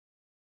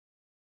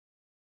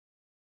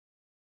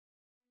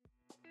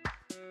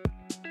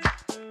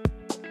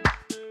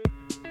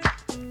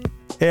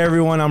Hey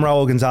everyone, I'm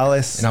Raul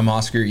Gonzalez. And I'm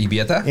Oscar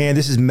Ibieta. And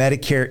this is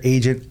Medicare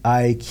Agent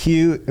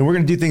IQ. And we're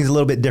going to do things a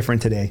little bit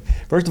different today.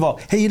 First of all,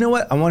 hey, you know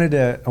what I wanted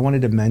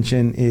to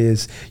mention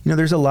is,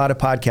 there's a lot of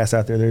podcasts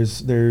out there.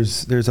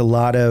 There's a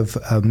lot of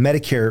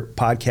Medicare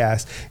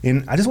podcasts.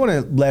 And I just want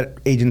to let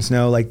agents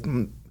know,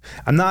 I'm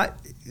not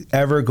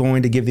ever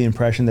going to give the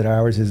impression that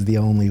ours is the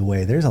only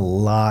way. There's a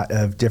lot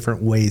of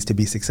different ways to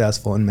be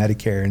successful in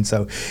Medicare. And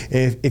so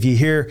if you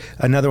hear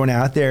another one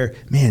out there,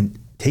 man,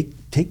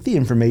 take the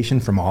information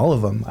from all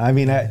of them. I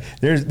mean,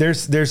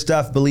 there's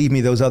stuff, believe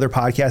me, those other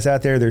podcasts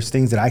out there, there's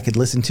things that I could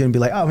listen to and be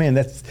like, oh man,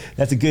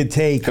 that's a good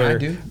take. I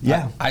do.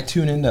 Yeah. I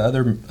tune into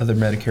other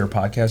Medicare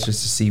podcasts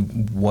just to see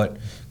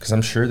because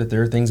I'm sure that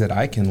there are things that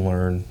I can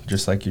learn,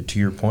 just like to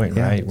your point,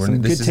 right?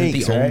 This isn't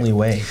the only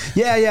way.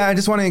 Yeah. I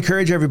just want to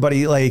encourage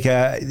everybody,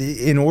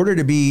 in order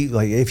to be,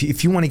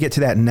 if you want to get to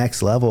that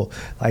next level,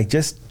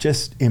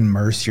 just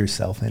immerse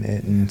yourself in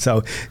it. And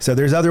so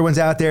there's other ones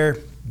out there,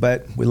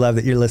 but we love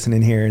that you're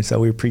listening here, and so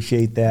we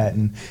appreciate that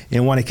and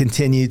want to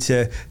continue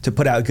to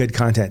put out good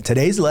content.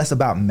 Today's less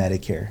about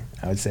Medicare,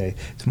 I would say.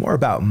 It's more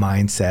about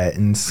mindset,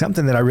 and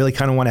something that I really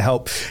kind of want to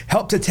help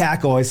to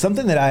tackle is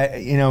something that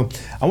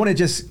I want to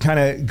just kind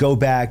of go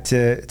back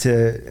to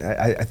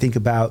I think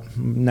about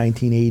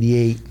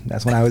 1988.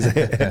 That's when I was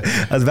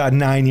I was about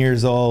 9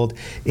 years old,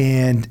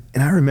 and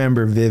I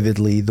remember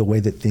vividly the way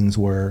that things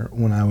were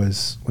when I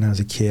was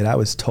a kid. I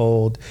was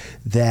told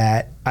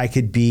that I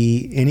could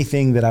be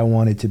anything that I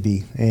wanted to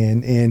be.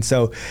 And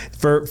so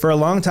for a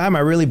long time, I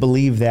really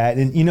believed that.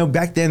 And,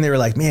 back then they were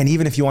like, man,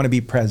 even if you want to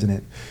be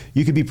president,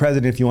 you could be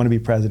president if you want to be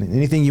president,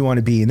 anything you want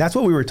to be. And that's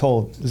what we were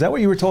told. Is that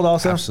what you were told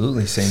also?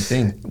 Absolutely. Same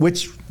thing.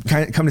 Which,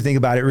 come to think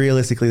about it,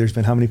 realistically, there's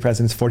been how many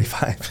presidents?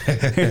 45.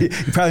 You're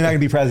probably not going to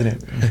be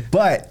president.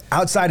 But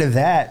outside of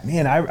that,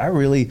 man, I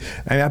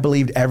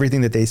believed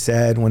everything that they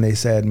said when they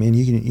said, man,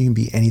 you can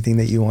be anything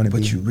that you want to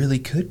be. But you really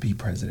could be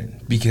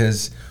president,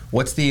 because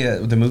what's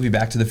the movie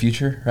Back to the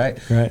Future, right?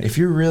 Right. If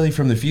you're really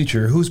from the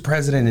future, who's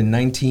president in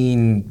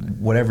 19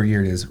 whatever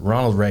year it is?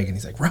 Ronald Reagan.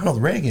 He's like,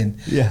 Ronald Reagan?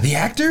 Yeah. The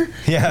actor?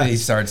 Yeah. And he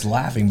starts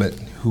laughing, but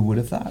who would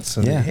have thought?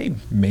 So, hey,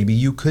 maybe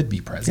you could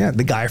be president. Yeah,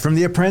 the guy from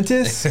The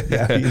Apprentice.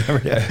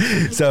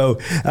 So,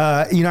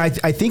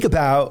 I think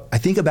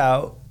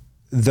about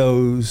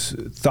those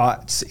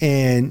thoughts,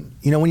 and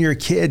when you're a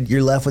kid,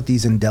 you're left with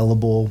these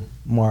indelible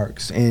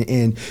marks,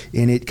 and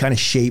it kind of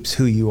shapes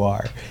who you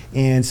are.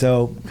 And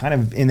so kind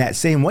of in that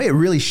same way, it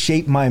really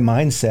shaped my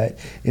mindset.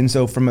 And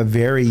so from a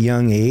very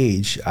young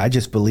age, I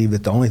just believed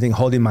that the only thing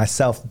holding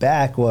myself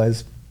back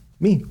was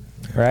me.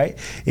 Right.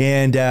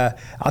 And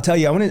I'll tell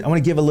you, I want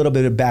to give a little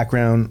bit of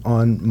background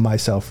on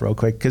myself real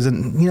quick, because,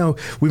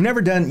 we've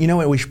never done,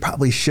 we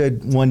probably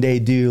should one day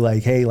do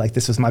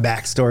this was my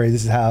backstory.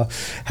 This is how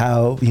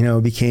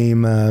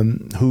became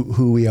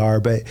who we are.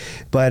 But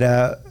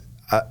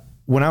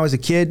when I was a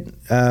kid,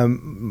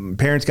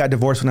 parents got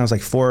divorced when I was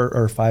 4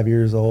 or 5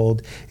 years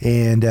old.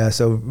 And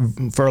so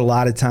for a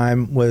lot of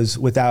time was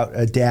without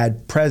a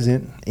dad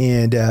present,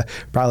 and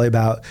probably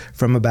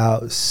from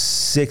about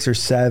 6 or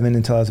 7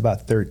 until I was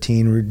about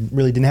 13, we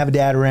really didn't have a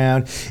dad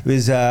around.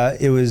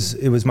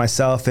 It was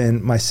myself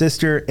and my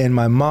sister and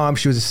my mom.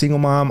 She was a single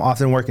mom,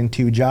 often working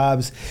 2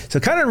 jobs.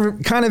 So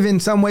kind of in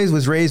some ways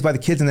was raised by the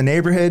kids in the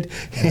neighborhood.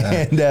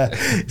 Yeah.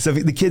 And so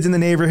the kids in the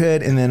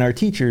neighborhood, and then our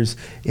teachers.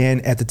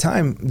 And at the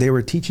time, they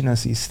were teaching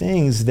us these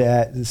things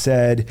that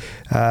said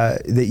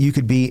that you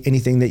could be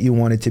anything that you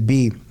wanted to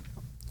be.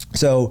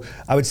 So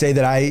I would say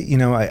that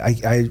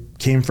I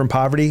came from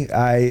poverty.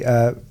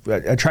 I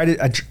tried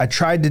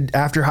to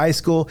after high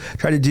school,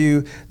 tried to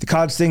do the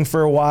college thing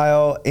for a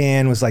while,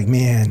 and was like,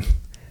 man,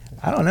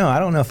 I don't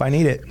know if I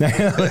need it.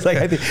 I was like,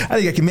 I think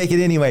I can make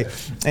it anyway.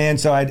 And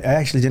so I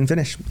actually didn't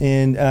finish.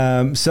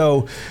 And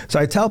so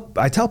I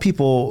tell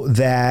people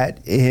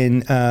that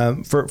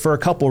for a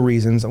couple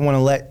reasons. I want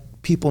to let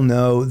people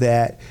know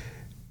that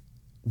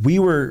we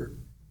were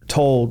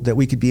told that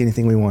we could be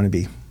anything we want to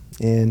be.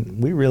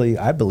 And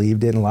I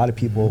believed it, and a lot of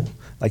people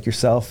like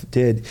yourself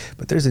did.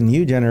 But there's a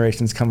new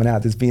generation that's coming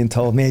out that's being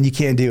told, man, you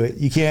can't do it.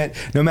 You can't,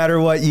 no matter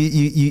what,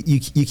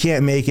 you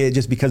can't make it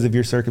just because of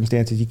your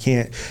circumstances. You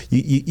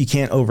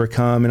can't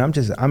overcome.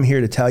 And I'm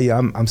here to tell you,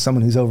 I'm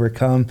someone who's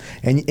overcome,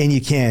 and you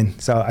can.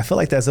 So I feel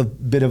like that's a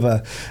bit of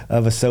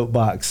a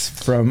soapbox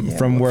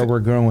from where we're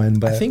growing.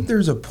 But I think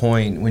there's a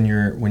point when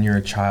you're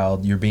a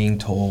child, you're being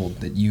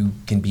told that you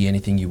can be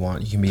anything you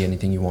want. You can be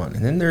anything you want.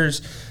 And then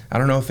I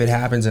don't know if it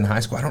happens in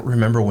high school. I don't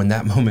remember when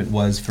that moment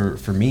was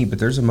for me, but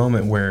there's a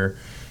moment where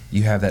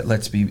you have that,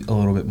 let's be a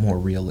little bit more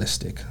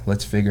realistic.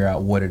 Let's figure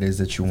out what it is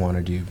that you want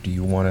to do. Do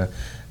you want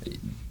to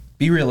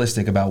be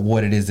realistic about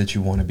what it is that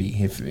you want to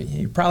be? If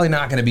you're probably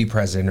not going to be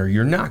president, or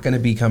you're not going to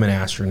become an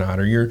astronaut,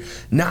 or you're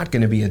not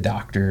going to be a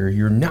doctor, or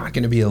you're not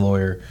going to be a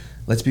lawyer,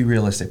 let's be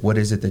realistic. What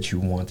is it that you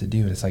want to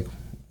do? And it's like,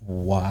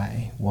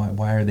 why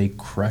are they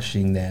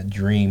crushing that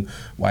dream?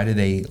 Why do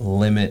they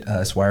limit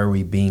us? Why are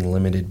we being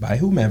limited by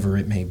whomever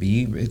it may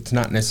be? It's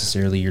not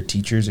necessarily your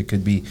teachers. It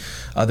could be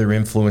other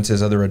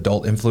influences, other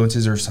adult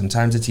influences, or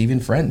sometimes it's even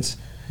friends.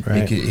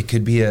 Right. It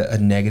could be a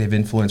negative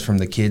influence from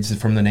the kids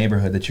from the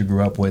neighborhood that you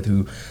grew up with,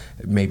 who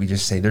maybe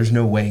just say, there's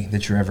no way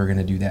that you're ever going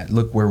to do that.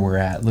 Look where we're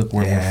at. Look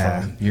where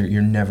we're from.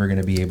 You're never going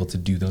to be able to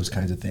do those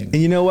kinds of things.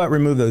 And you know what?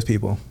 Remove those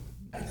people.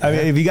 I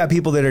mean, if you got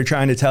people that are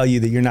trying to tell you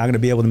that you're not going to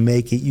be able to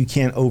make it, you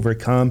can't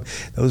overcome,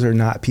 those are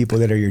not people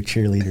that are your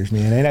cheerleaders,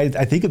 man. And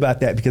I think about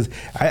that because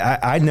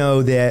I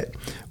know that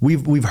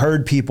we've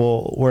heard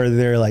people where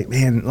they're like,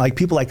 man, like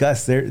people like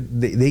us,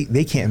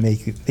 they can't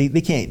make it.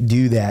 They can't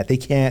do that. They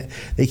can't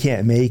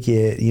make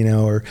it,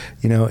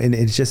 and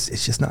it's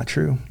just not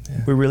true.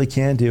 Yeah. We really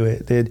can do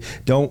it.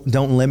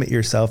 Don't limit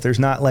yourself. There's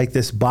not like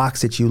this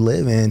box that you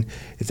live in.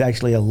 It's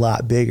actually a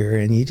lot bigger,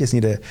 and you just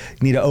need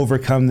to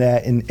overcome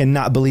that and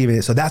not believe in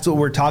it. So that's what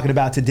we're talking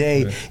about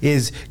today,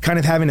 is kind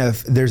of having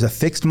there's a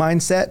fixed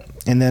mindset,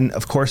 and then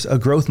of course a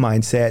growth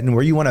mindset, and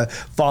where you want to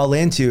fall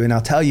into. And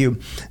I'll tell you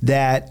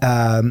that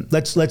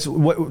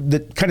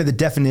the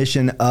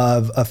definition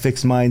of a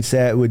fixed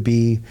mindset would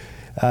be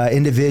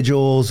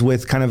individuals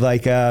with kind of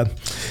like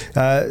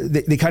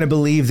they kind of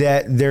believe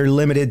that they're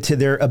limited to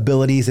their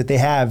abilities that they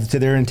have, to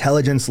their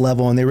intelligence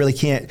level, and they really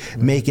can't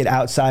make it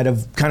outside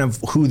of kind of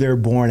who they're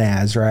born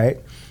as, right?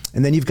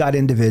 And then you've got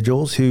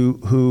individuals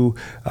who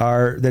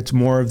are, that's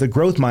more of the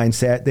growth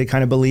mindset. They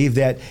kind of believe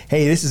that,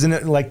 hey, this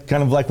isn't like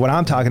kind of like what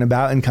I'm talking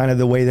about, and kind of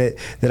the way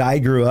that I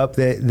grew up,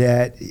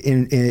 that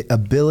in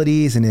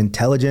abilities and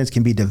intelligence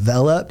can be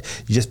developed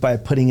just by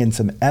putting in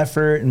some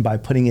effort and by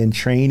putting in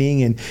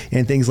training and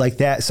things like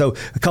that. So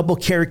a couple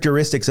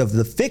characteristics of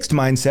the fixed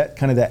mindset,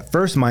 kind of that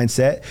first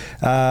mindset,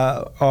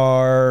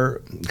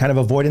 are kind of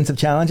avoidance of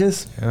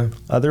challenges. Yeah.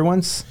 Other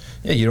ones?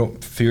 Yeah, you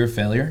don't fear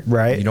failure.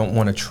 Right. You don't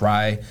want to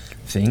try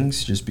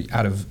things just be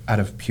out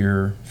of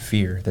pure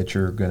fear that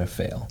you're going to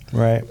fail.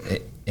 Right.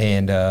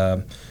 And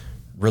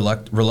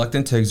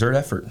reluctant to exert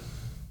effort.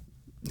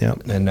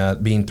 Yep.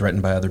 And being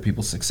threatened by other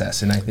people's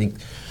success. And I think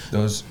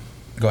those,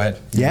 go ahead.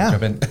 Yeah.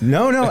 Jump in.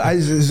 No,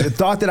 I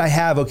thought that I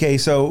have, okay,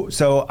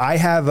 so I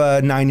have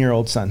a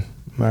 9-year-old son.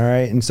 All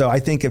right. And so I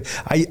think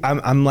if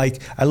I'm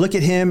like, I look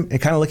at him and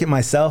kind of look at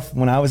myself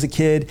when I was a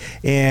kid,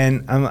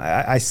 and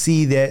I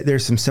see that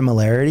there's some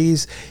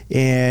similarities.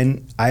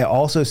 And I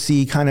also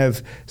see kind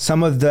of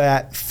some of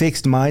that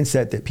fixed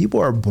mindset that people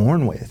are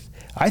born with.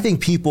 I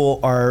think people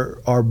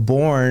are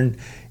born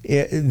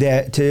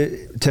that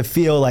to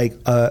feel like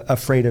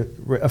afraid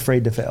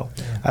to fail.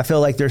 Yeah. I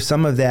feel like there's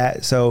some of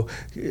that. So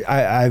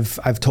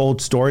I've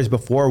told stories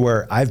before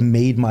where I've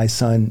made my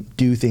son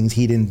do things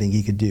he didn't think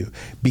he could do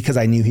because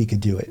I knew he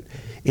could do it.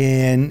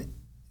 And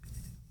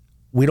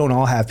we don't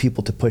all have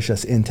people to push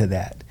us into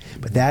that,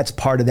 but that's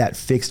part of that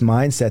fixed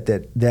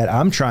mindset that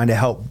I'm trying to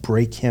help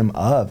break him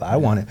of. I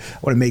want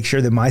to make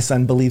sure that my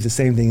son believes the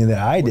same thing that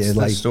I did.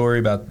 What's the story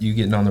about you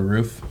getting on the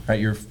roof, right?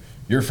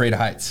 You're afraid of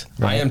heights.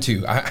 Right. I am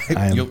too.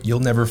 You'll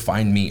never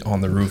find me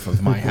on the roof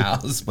of my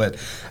house. But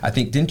I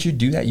think, didn't you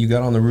do that? You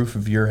got on the roof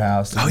of your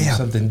house. Oh, yeah.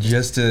 Something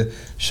just to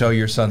show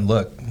your son,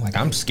 look, like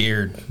I'm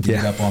scared to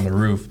get up on the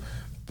roof,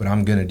 but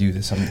I'm going to do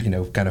this.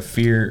 I'm, kind of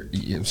fear.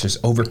 It's just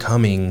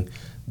overcoming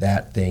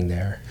that thing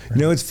there. Right?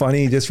 You know, it's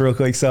funny, just real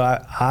quick. So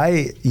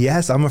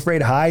yes, I'm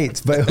afraid of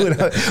heights, but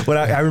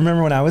I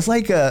remember when I was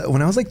like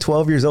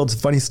 12 years old, it's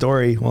a funny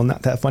story. Well,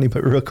 not that funny,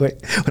 but real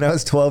quick. When I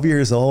was 12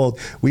 years old,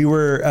 we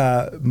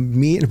were,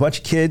 me and a bunch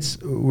of kids,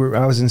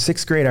 I was in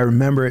 6th grade. I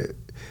remember it.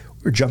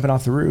 We're jumping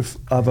off the roof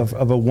of a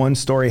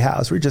 1-story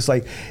house. We're just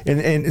like,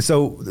 and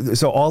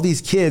so all these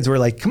kids were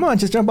like, come on,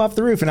 just jump off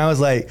the roof. And I was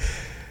like,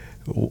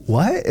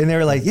 what? And they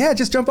were like, yeah,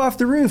 just jump off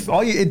the roof.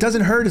 It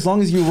doesn't hurt as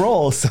long as you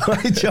roll. So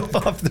I jump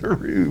off the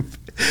roof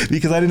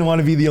because I didn't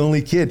want to be the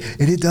only kid.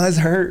 And it does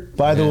hurt,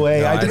 by the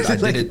way. No, I did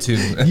it too.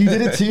 You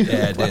did it too?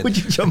 Yeah, I did. Why would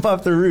you jump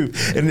off the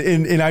roof?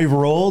 And I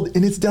rolled,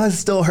 and it does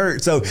still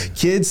hurt. So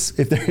kids,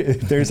 if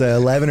there's an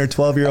 11 or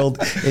 12-year-old,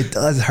 it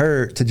does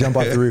hurt to jump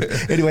off the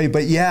roof. Anyway,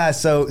 but yeah,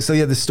 so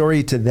yeah, the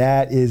story to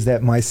that is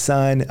that my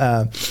son,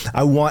 I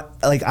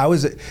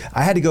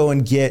had to go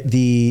and get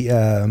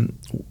the,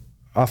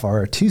 off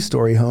our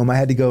 2-story home, I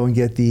had to go and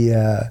get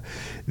the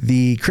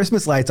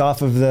Christmas lights off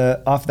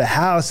the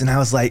house, and I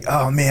was like,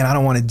 oh man, I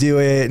don't want to do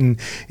it. And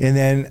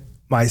then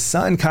my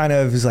son kind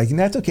of was like,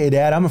 that's okay,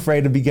 Dad, I'm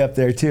afraid to be up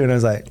there too. And I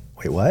was like,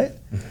 wait, what?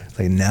 It's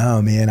like,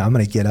 no, man, I'm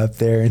going to get up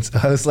there. And so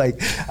I was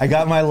like, I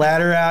got my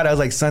ladder out. I was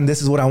like, son,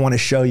 this is what I want to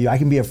show you. I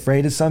can be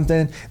afraid of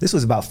something. This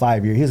was about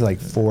 5 years. He was like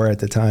 4 at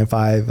the time,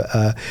 5.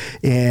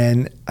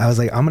 And I was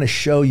like, I'm going to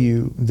show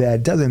you that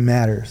it doesn't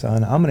matter,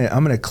 son. I'm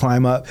going to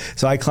climb up.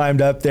 So I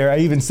climbed up there. I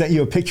even sent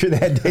you a picture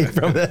that day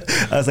from it.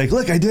 I was like,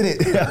 look, I did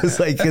it. I was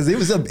like, because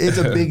it's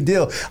a big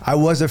deal. I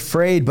was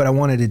afraid, but I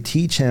wanted to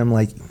teach him,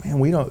 like, man,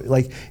 we don't,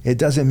 like, it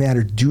doesn't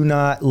matter. Do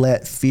not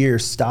let fear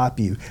stop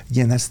you.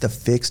 Again, that's the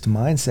fixed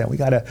mindset. We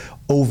got to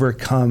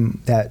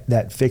overcome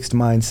that fixed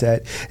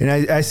mindset. And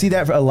I see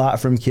that a lot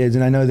from kids.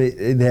 And I know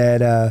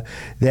that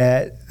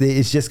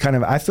it's just kind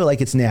of, I feel like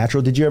it's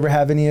natural. Did you ever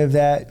have any of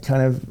that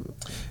kind of?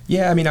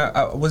 Yeah, I mean,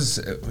 I was,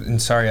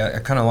 and sorry, I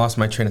kind of lost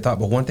my train of thought,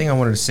 but one thing I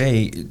wanted to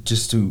say,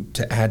 just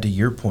to add to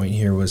your point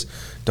here, was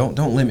don't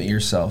limit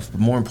yourself,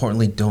 but more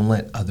importantly, don't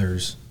let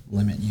others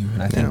limit you.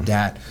 And I think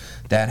that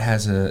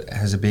has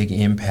a big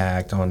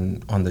impact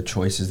on the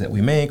choices that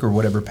we make, or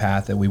whatever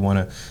path that we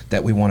want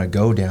to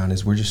go down.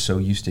 Is we're just so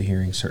used to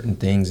hearing certain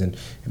things, and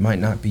it might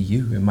not be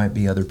you, it might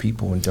be other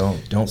people, and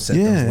don't set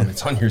those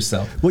limits on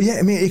yourself. Well,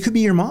 I mean, it could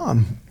be your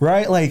mom,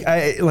 right?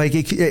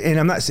 And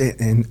I'm not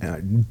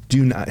saying,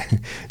 do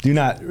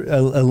not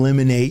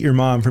eliminate your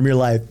mom from your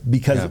life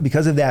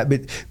because of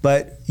that,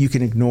 but you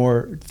can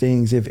ignore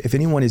things if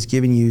anyone is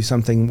giving you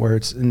something where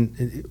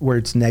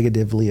it's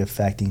negatively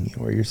affecting you,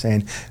 where you're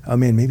saying, oh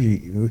man,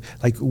 maybe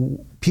like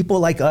people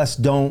like us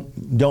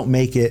don't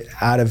make it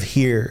out of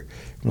here.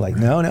 I'm like,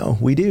 no,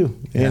 we do,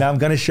 and I'm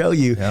going to show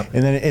you,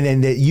 and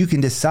then that you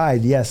can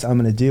decide. Yes, I'm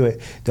going to do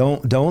it.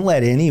 Don't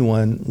let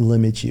anyone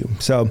limit you.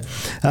 So,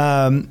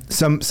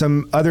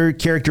 some other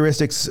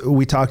characteristics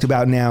we talked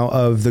about now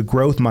of the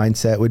growth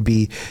mindset would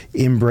be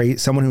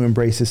someone who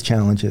embraces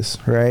challenges.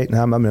 Right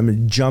now, I'm going to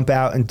jump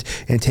out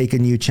and take a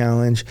new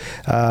challenge.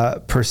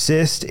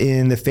 Persist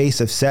in the face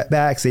of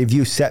setbacks. They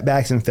view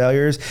setbacks and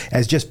failures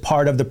as just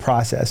part of the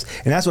process,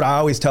 and that's what I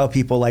always tell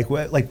people. Like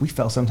we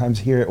fail sometimes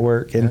here at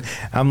work, and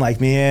I'm like,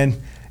 man,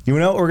 you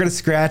know, we're going to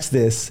scratch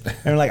this.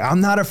 And like, I'm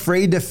not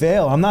afraid to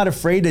fail. I'm not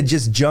afraid to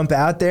just jump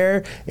out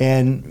there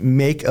and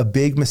make a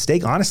big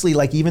mistake. Honestly,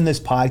 like even this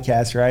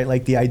podcast, right?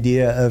 Like the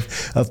idea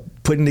of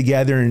putting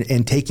together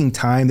and taking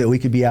time that we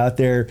could be out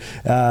there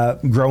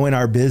growing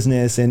our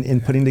business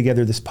and putting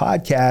together this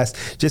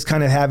podcast, just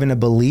kind of having a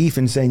belief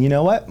and saying, you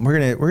know what, we're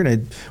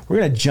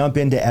gonna jump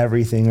into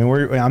everything,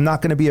 and I'm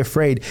not gonna be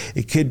afraid.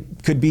 It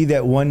could be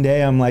that one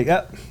day I'm like,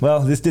 oh,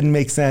 well, this didn't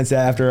make sense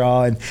after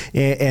all,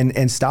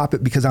 and stop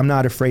it, because I'm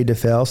not afraid to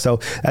fail. So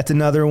that's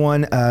another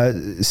one.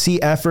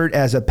 See effort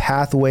as a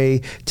pathway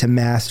to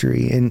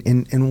mastery,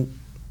 and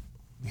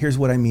here's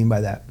what I mean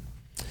by that.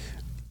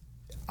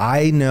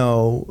 I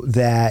know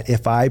that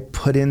if I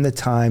put in the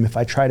time, if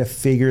I try to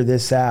figure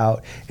this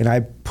out and I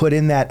put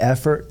in that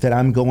effort, that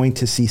I'm going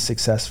to see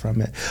success from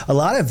it. A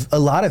lot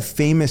of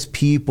famous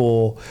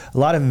people, a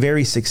lot of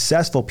very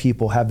successful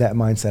people have that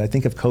mindset. I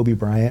think of Kobe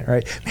Bryant,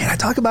 right? Man, I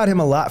talk about him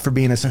a lot for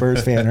being a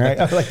Spurs fan, right?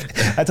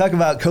 I talk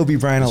about Kobe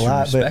Bryant a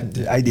lot,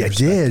 but I did,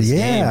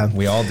 yeah. Game.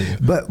 We all do.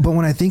 But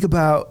when I think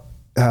about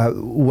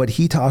what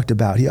he talked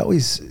about, he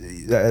always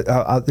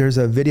there's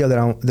a video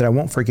that I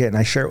won't forget, and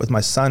I share it with my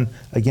son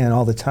again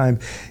all the time.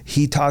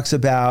 He talks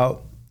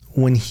about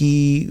when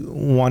he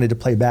wanted to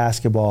play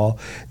basketball,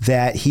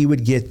 that he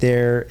would get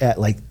there at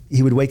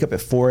he would wake up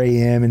at 4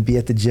 a.m. and be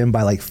at the gym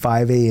by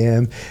 5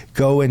 a.m.,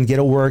 go and get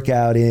a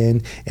workout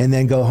in, and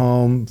then go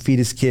home, feed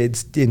his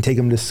kids and take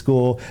them to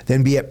school,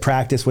 then be at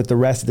practice with the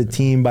rest of the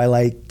team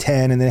by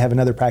 10, and then have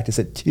another practice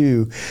at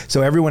 2.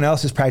 So everyone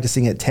else is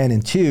practicing at 10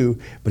 and 2,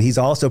 but he's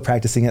also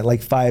practicing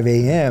at 5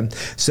 a.m.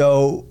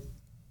 So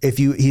if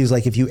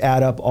you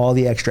add up all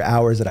the extra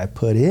hours that I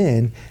put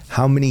in,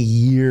 how many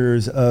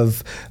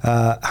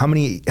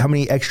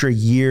extra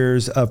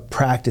years of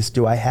practice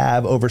do I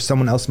have over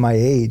someone else my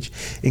age?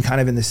 And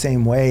kind of in the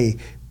same way,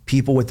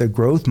 people with a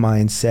growth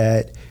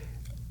mindset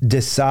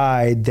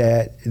decide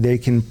that they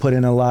can put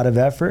in a lot of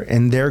effort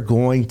and they're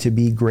going to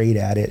be great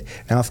at it.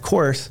 Now, of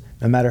course,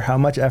 no matter how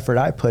much effort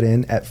I put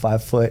in at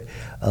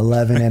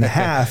 5'11" and a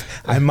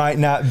half, I might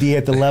not be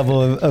at the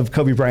level of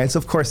Kobe Bryant. So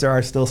of course there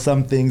are still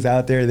some things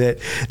out there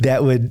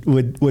that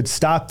would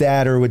stop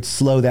that or would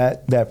slow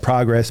that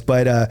progress.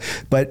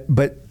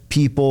 But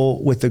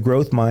people with the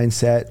growth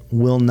mindset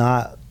will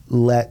not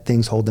let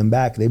things hold them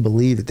back. They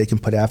believe that they can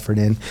put effort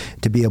in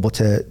to be able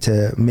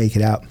to make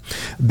it out.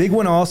 Big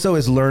one also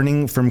is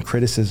learning from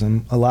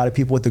criticism. A lot of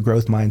people with the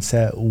growth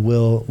mindset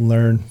will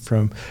learn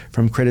from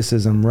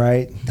criticism,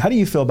 right? How do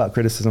you feel about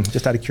criticism,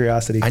 just out of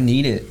curiosity? I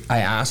need it. I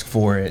ask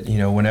for it.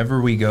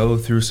 Whenever we go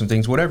through some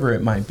things, whatever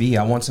it might be,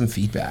 I want some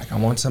feedback. I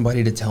want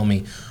somebody to tell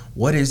me,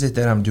 what is it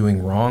that I'm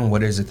doing wrong?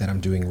 What is it that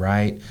I'm doing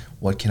right?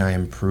 What can I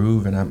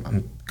improve? And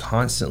I'm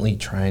constantly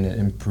trying to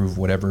improve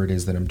whatever it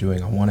is that I'm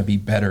doing. I want to be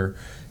better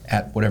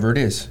at whatever it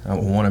is. I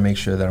want to make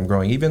sure that I'm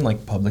growing, even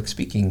public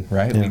speaking,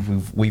 right? Yeah.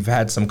 We've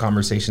had some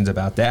conversations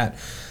about that.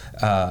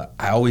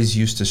 I always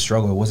used to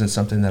struggle. It wasn't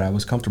something that I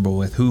was comfortable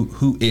with.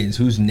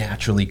 Who's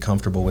naturally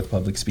comfortable with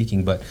public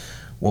speaking? But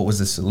what was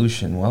the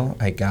solution? Well,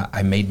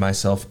 I made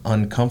myself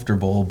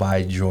uncomfortable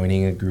by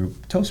joining a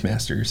group,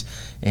 Toastmasters,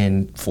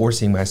 and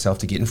forcing myself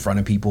to get in front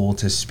of people,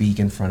 to speak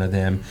in front of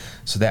them,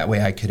 so that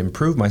way I could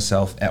improve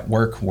myself at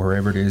work,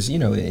 wherever it is,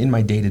 in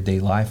my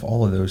day-to-day life,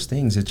 all of those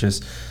things. It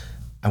just,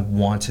 I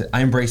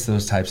embrace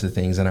those types of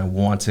things, and I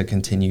want to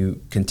continue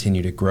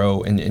to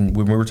grow. And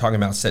when we were talking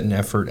about setting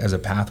effort as a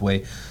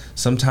pathway,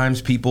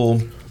 sometimes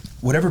people,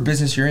 whatever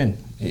business you're in,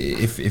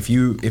 if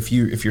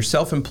you're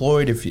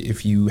self-employed,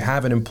 if you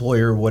have an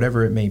employer,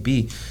 whatever it may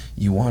be,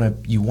 you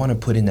want to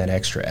put in that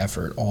extra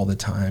effort all the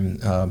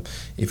time.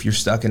 If you're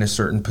stuck in a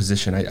certain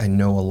position, I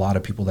know a lot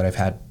of people that I've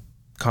had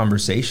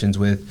conversations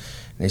with.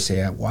 They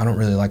say, well, I don't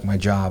really like my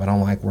job. I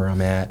don't like where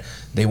I'm at.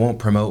 They won't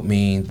promote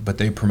me, but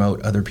they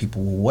promote other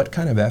people. What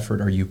kind of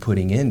effort are you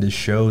putting in to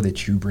show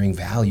that you bring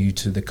value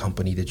to the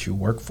company that you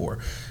work for?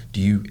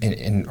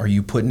 and are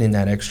you putting in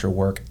that extra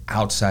work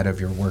outside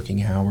of your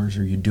working hours?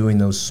 Are you doing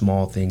those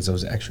small things,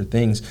 those extra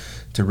things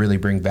to really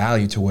bring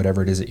value to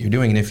whatever it is that you're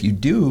doing? And if you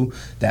do,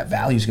 that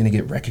value is going to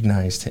get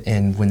recognized.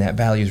 And when that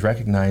value is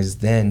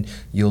recognized, then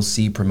you'll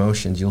see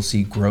promotions, you'll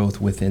see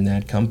growth within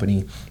that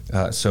company.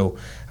 So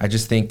I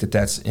just think that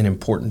that's an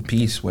important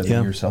piece, whether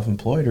you're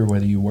self-employed or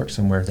whether you work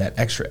somewhere, that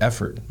extra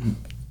effort.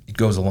 It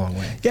goes a long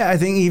way. Yeah, I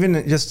think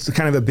even just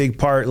kind of a big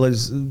part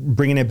was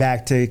bringing it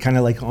back to kind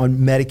of like on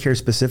Medicare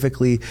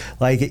specifically,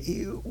 like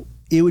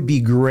it would be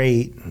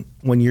great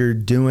when you're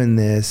doing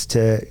this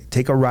to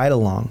take a ride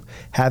along,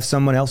 have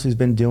someone else who's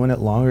been doing it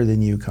longer than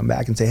you come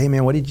back and say, hey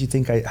man, how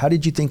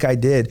did you think I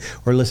did?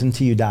 Or listen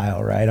to you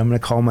dial, right? I'm going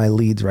to call my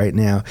leads right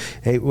now.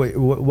 Hey,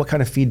 what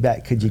kind of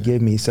feedback could you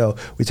give me? So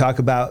we talk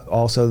about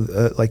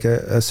also like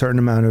a certain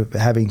amount of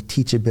having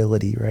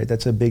teachability, right?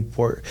 That's a big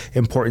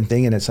important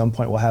thing. And at some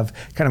point we'll have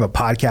kind of a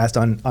podcast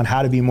on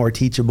how to be more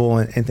teachable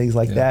and things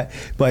like that.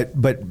 But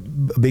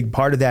a big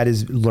part of that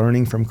is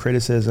learning from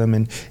criticism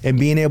and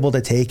being able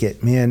to take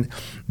it. Man,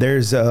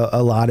 there's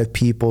a lot of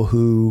people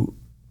who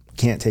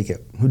can't take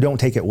it, who don't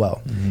take it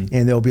well. Mm-hmm.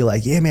 And they'll be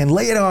like, yeah, man,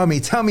 lay it on me.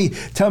 Tell me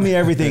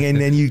everything. And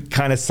then you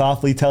kind of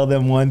softly tell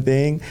them one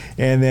thing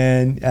and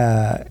then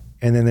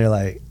they're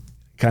like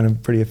kind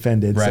of pretty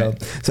offended.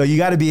 Right. So you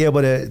got to be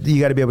able to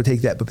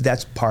take that, but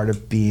that's part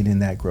of being in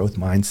that growth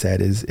mindset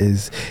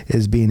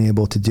is being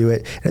able to do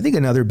it. And I think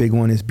another big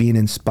one is being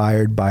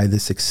inspired by the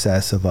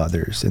success of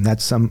others. And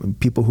that's some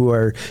people who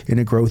are in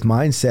a growth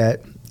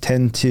mindset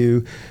tend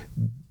to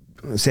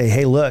say,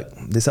 hey, look,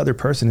 this other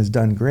person has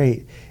done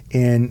great,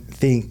 and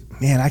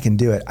think, man, I can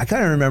do it. I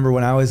kind of remember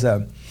when I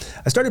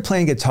started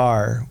playing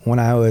guitar when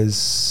I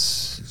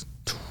was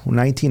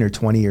 19 or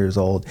 20 years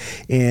old,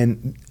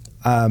 and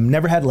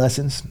never had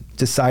lessons.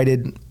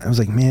 Decided, I was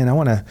like, man, I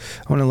want to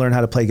learn how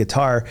to play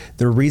guitar.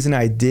 The reason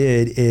I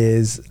did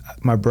is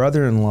my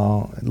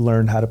brother-in-law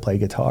learned how to play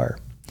guitar,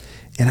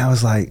 and I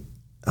was like,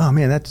 oh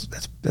man, that's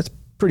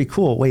pretty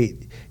cool.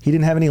 Wait, he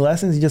didn't have any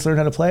lessons, he just learned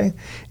how to play?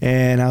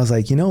 And I was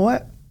like, you know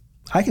what?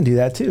 I can do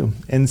that too.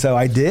 And so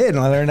I did, and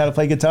I learned how to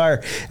play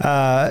guitar.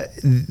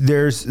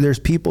 There's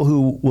people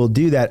who will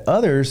do that.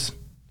 Others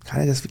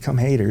kind of just become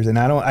haters. And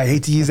I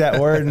hate to use that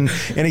word. And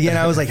again,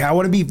 I was like, I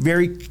want to be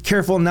very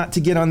careful not to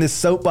get on this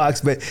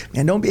soapbox, but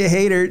man, don't be a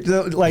hater.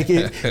 So, like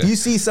you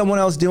see someone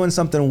else doing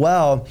something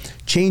well,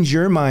 change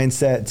your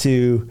mindset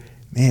to,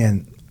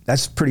 man,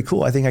 that's pretty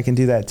cool. I think I can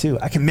do that too.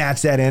 I can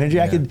match that energy.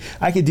 Yeah.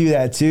 I could do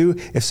that too.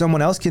 If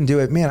someone else can do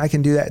it, man, I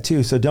can do that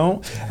too. So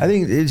I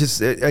think it's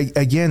just,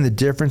 again, the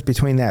difference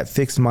between that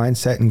fixed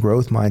mindset and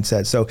growth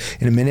mindset. So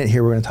in a minute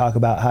here, we're going to talk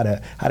about how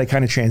to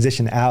kind of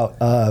transition out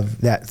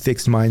of that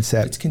fixed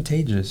mindset. It's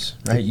contagious,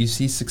 right? You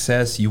see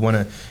success.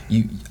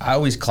 I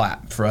always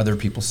clap for other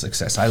people's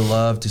success. I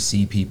love to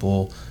see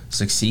people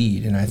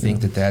succeed, and I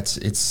think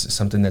it's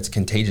something that's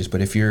contagious.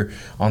 But if you're,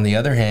 on the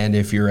other hand,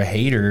 if you're a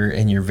hater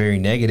and you're very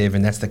negative,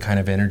 and that's the kind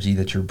of energy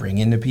that you're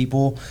bringing to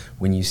people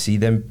when you see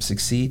them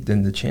succeed,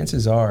 then the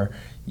chances are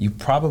you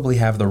probably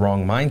have the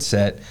wrong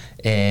mindset,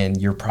 and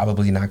you're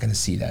probably not going to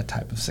see that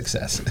type of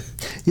success.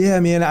 Yeah,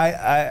 man,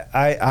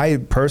 I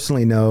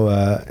personally know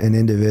an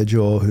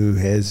individual who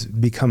has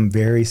become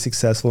very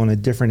successful in a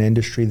different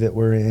industry that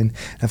we're in.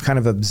 I've kind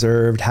of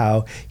observed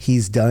how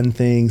he's done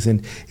things,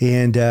 and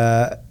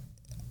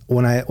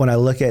when I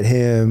look at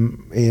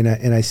him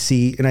and I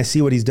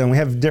see what he's done, we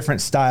have different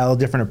style,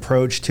 different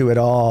approach to it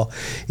all,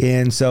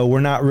 and so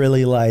we're not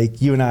really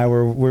like you and I.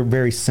 We're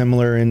very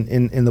similar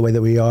in the way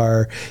that we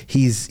are.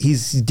 He's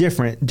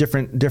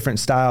different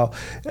style,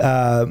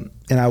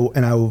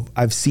 and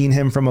I've seen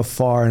him from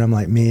afar, and I'm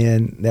like,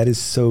 man, that is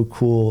so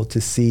cool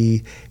to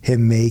see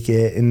him make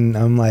it. And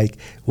I'm like,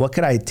 what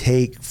could I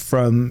take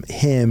from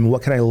him?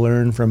 What can I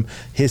learn from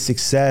his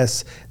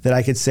success that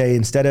I could say,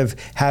 instead of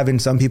having,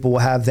 some people will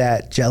have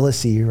that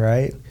jealousy,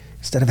 right?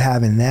 Instead of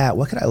having that,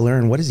 what could I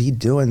learn? What is he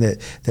doing that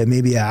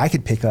maybe I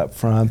could pick up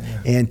from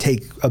and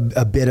take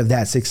a bit of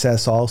that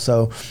success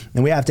also?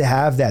 And we have to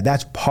have that.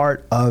 That's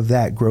part of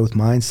that growth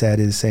mindset,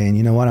 is saying,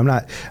 you know what,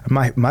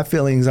 my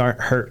feelings aren't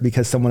hurt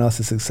because someone else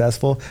is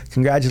successful.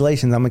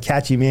 Congratulations, I'm gonna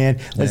catch you, man.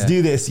 Let's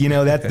do this. You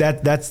know,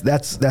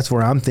 that's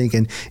where I'm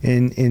thinking.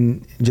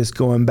 And just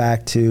going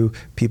back to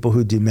people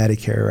who do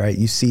Medicare, right?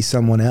 You see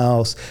someone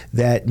else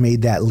that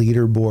made that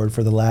leaderboard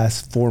for the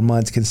last 4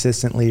 months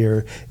consistently,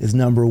 or is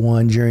number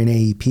one during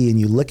AEP, and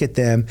you look at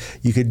them,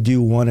 you could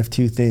do one of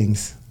two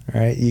things,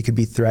 right? You could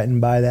be threatened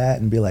by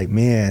that and be like,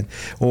 man,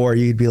 or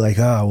you'd be like,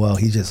 oh, well,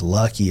 he's just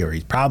lucky, or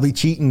he's probably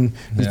cheating,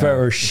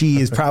 or she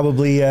is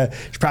probably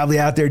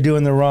out there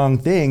doing the wrong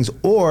things.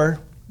 Or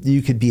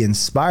you could be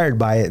inspired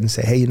by it and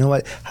say, hey, you know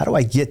what? How do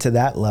I get to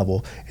that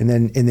level? And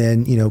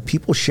then you know,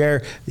 people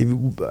share.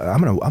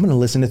 I'm gonna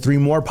listen to 3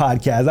 more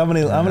podcasts. I'm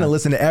gonna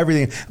listen to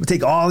everything. I'm gonna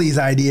take all these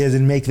ideas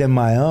and make them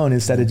my own,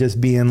 instead of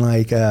just being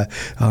like,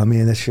 oh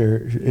man,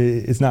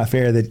 it's not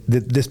fair that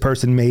this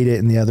person made it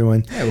and the other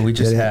one. Yeah, well, we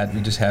just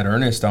had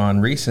Ernest on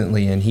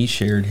recently, and he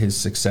shared his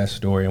success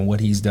story and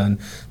what he's done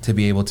to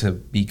be able to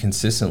be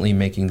consistently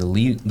making the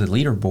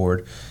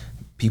leaderboard.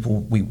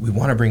 people, we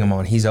want to bring him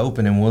on. He's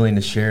open and willing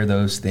to share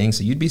those things.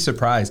 So you'd be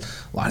surprised.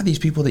 A lot of these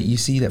people that you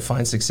see that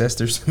find success,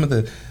 they're some of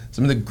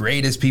the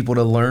greatest people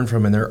to learn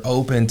from, and they're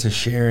open to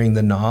sharing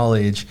the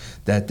knowledge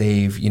that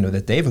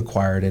they've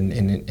acquired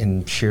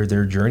and share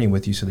their journey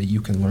with you so that you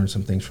can learn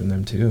some things from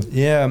them too.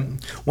 Yeah.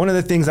 One of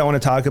the things I want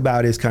to talk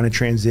about is kind of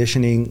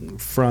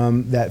transitioning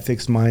from that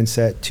fixed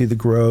mindset to the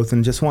growth,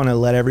 and just want to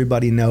let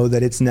everybody know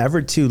that it's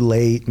never too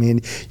late. I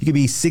mean, you could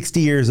be 60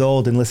 years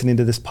old and listening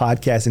to this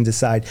podcast and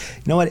decide,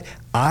 you know what,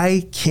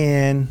 I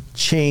can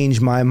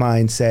change my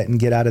mindset and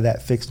get out of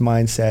that fixed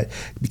mindset,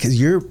 because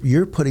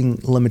you're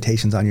putting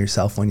limitations on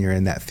yourself when you're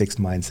in that fixed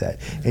mindset.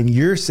 And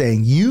you're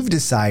saying, you've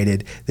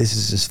decided this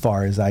is as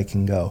far as I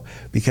can go.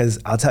 Because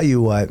I'll tell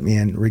you what,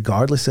 man,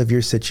 regardless of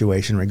your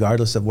situation,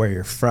 regardless of where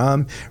you're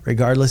from,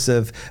 regardless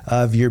of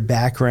your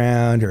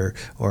background or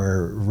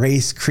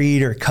race,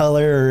 creed, or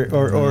color,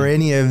 or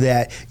any of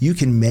that, you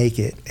can make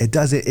it. It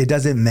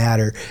doesn't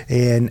matter.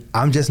 And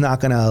I'm just not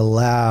going to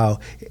allow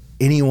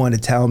anyone to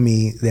tell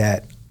me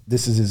that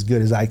this is as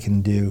good as I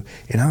can do.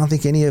 And I don't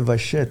think any of us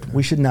should.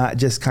 We should not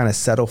just kind of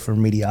settle for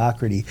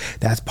mediocrity.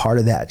 That's part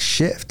of that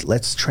shift.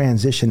 Let's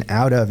transition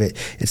out of it.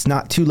 It's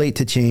not too late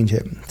to change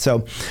it.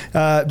 So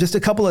just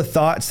a couple of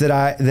thoughts that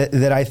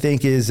I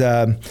think is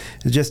I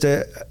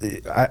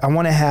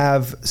want to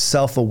have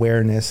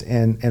self-awareness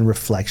and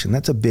reflection.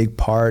 That's a big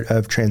part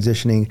of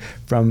transitioning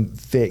from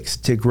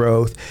fixed to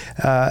growth.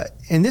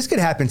 And this could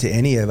happen to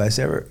any of us.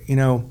 You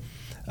know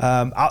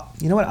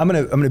what? I'm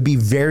gonna be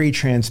very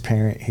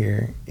transparent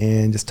here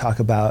and just talk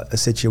about a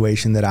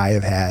situation that I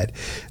have had.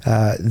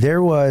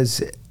 There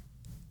was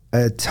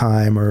a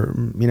time, or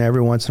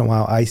every once in a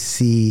while, I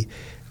see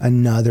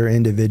another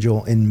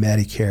individual in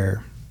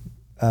Medicare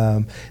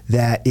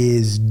that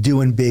is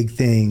doing big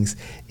things,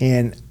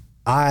 and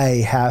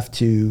I have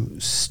to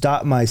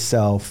stop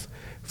myself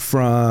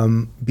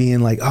from being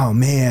like, oh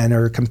man,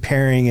 or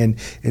comparing and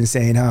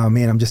saying, oh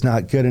man, I'm just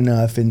not good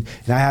enough, and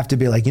I have to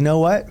be like, you know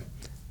what?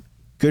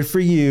 Good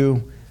for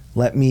you.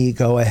 Let me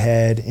go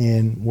ahead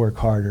and work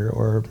harder.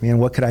 Or, man,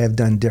 what could I have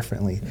done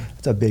differently?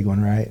 That's a big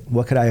one, right?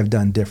 What could I have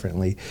done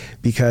differently?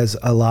 Because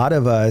a lot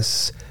of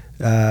us,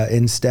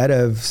 instead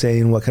of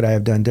saying what could I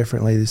have done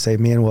differently, they say,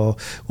 man, well,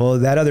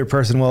 that other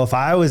person. Well, if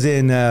I was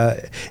in,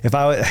 I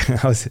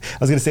was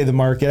going to say the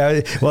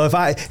market.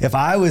 If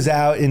I was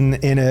out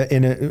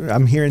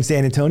I'm here in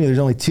San Antonio. There's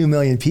only 2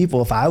 million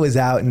people. If I was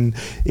out in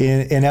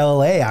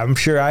LA, I'm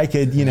sure I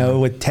could,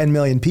 with 10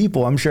 million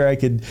people, I'm sure I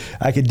could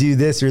do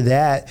this or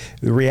that.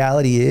 The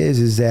reality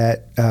is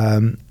that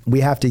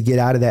we have to get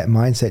out of that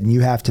mindset, and you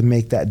have to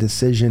make that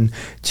decision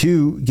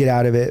to get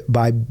out of it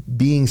by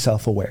being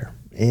self-aware.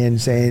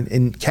 And saying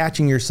and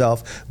catching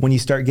yourself when you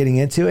start getting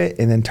into it,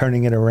 and then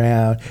turning it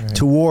around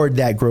toward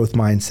that growth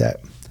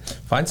mindset.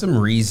 Find some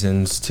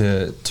reasons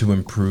to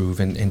improve,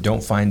 and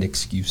don't find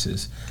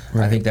excuses.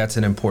 Right. I think that's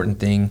an important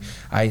thing.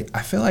 I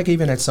feel like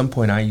even at some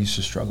point I used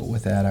to struggle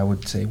with that. I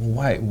would say,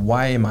 well,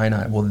 why am I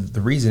not? Well,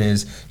 the reason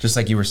is, just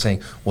like you were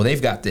saying, well,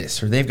 they've got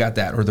this or they've got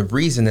that, or the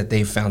reason that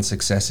they've found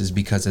success is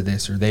because of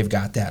this or they've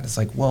got that. It's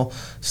like, well,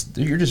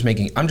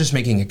 I'm just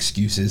making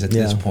excuses at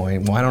this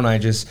point. Why don't I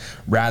just,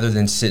 rather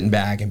than sitting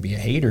back and be a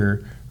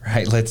hater,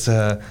 right?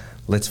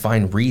 Let's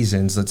find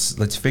reasons.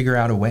 Let's figure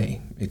out a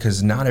way,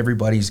 because not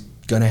everybody's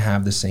going to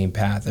have the same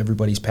path.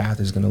 Everybody's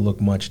path is going to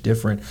look much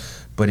different.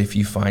 But if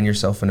you find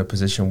yourself in a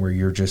position where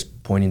you're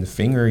just pointing the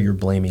finger, you're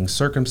blaming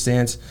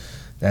circumstance,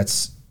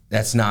 that's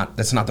not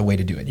the way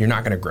to do it. You're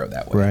not going to grow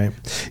that way.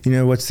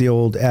 Right. What's the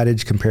old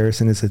adage?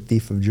 Comparison is a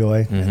thief of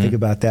joy. Mm-hmm. I think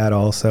about that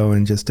also,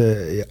 and just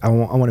I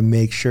want to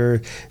make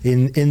sure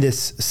in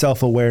this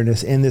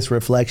self-awareness, in this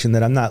reflection,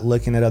 that I'm not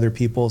looking at other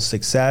people's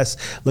success,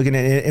 looking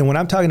at it. And when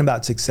I'm talking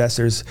about success,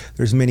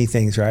 there's many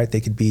things, right? They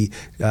could be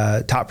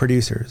top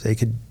producers. They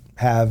could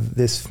have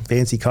this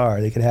fancy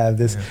car. They could have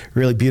this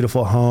really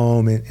beautiful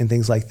home and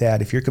things like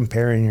that. If you're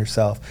comparing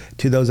yourself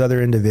to those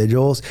other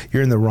individuals,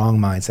 you're in the wrong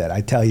mindset. I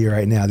tell you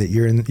right now that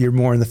you're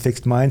more in the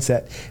fixed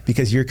mindset,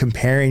 because you're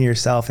comparing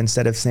yourself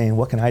instead of saying,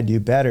 what can I do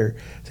better?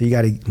 So you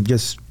got to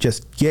just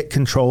get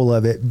control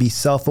of it, be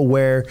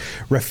self-aware,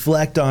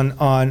 reflect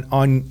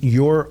on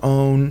your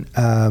own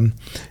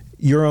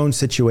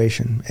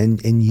situation,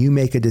 and you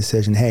make a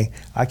decision. Hey,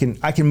 I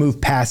can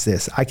move past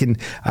this.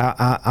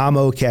 I'm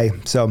okay.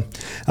 So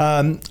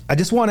I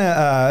just want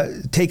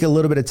to take a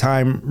little bit of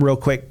time real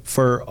quick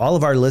for all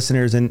of our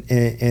listeners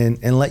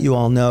and let you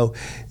all know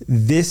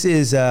this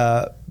is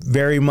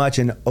very much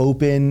an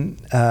open,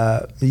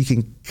 you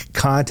can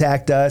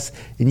contact us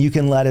and you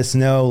can let us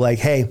know, like,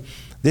 hey,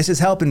 this is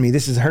helping me.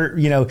 This is hurt.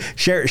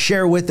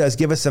 Share with us.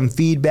 Give us some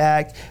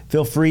feedback.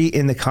 Feel free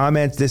in the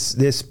comments.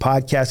 This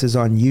podcast is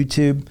on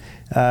YouTube.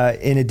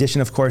 In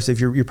addition, of course, if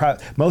you're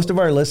most of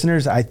our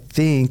listeners, I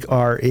think,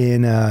 are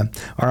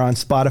on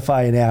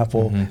Spotify and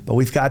Apple, but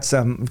we've got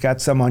some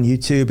on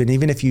YouTube. And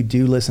even if you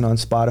do listen on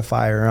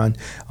Spotify or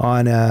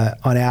on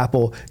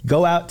Apple,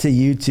 go out to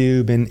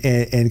YouTube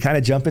and kind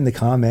of jump in the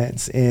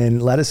comments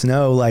and let us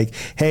know, like,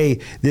 hey,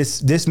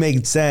 this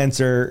made sense,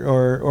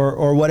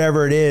 or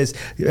whatever it is.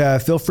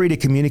 Feel free to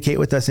communicate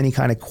with us any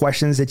kind of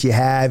questions that you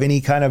have, any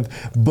kind of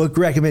book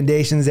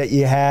recommendations that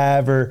you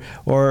have,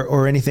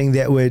 or anything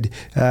that would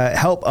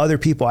help other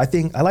people.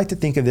 I like to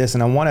think of this,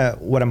 and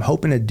what I'm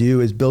hoping to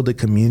do is build a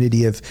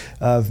community of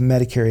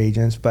Medicare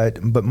agents,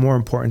 but more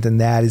important than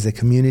that is a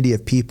community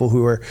of people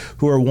who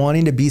are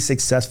wanting to be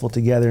successful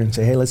together and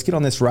say, hey, let's get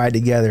on this ride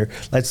together.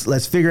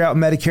 Let's figure out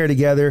Medicare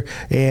together,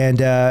 and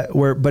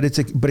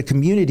but a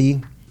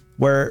community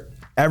where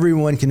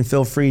everyone can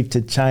feel free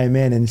to chime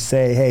in and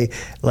say, hey,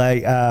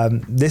 like,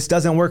 this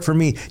doesn't work for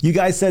me. You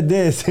guys said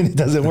this and it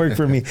doesn't work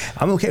for me.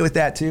 I'm okay with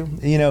that too.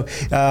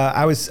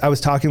 I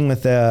was talking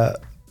with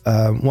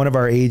one of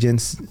our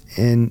agents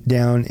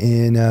down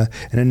in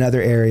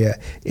another area,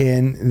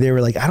 and they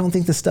were like, I don't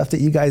think the stuff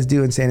that you guys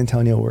do in San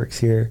Antonio works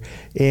here.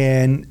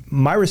 And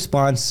my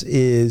response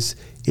is,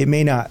 it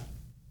may not.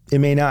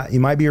 You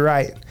might be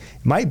right.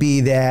 It might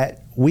be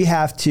that we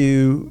have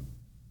to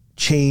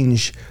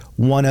change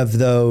one of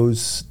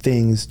those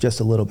things just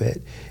a little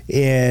bit.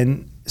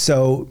 And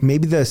so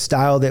maybe the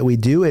style that we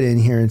do it in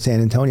here in San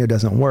Antonio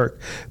doesn't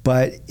work,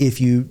 but if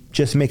you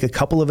just make a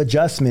couple of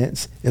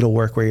adjustments, it'll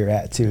work where you're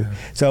at too.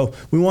 So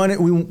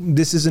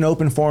this is an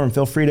open forum.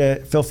 Feel free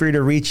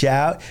to reach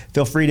out.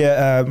 Feel free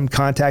to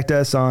contact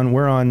us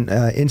we're on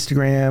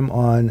Instagram,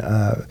 on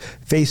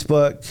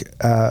Facebook,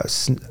 I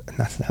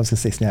was gonna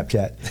say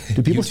Snapchat.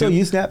 Do people still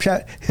use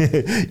Snapchat?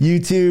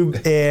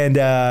 YouTube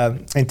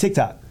and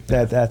TikTok.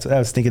 That's what I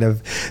was thinking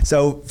of.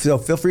 So feel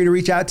free to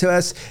reach out to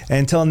us. And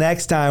until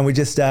next time,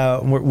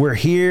 we're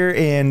here,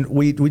 and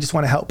we just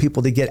want to help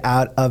people to get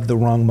out of the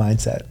wrong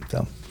mindset.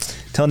 So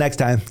till next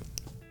time.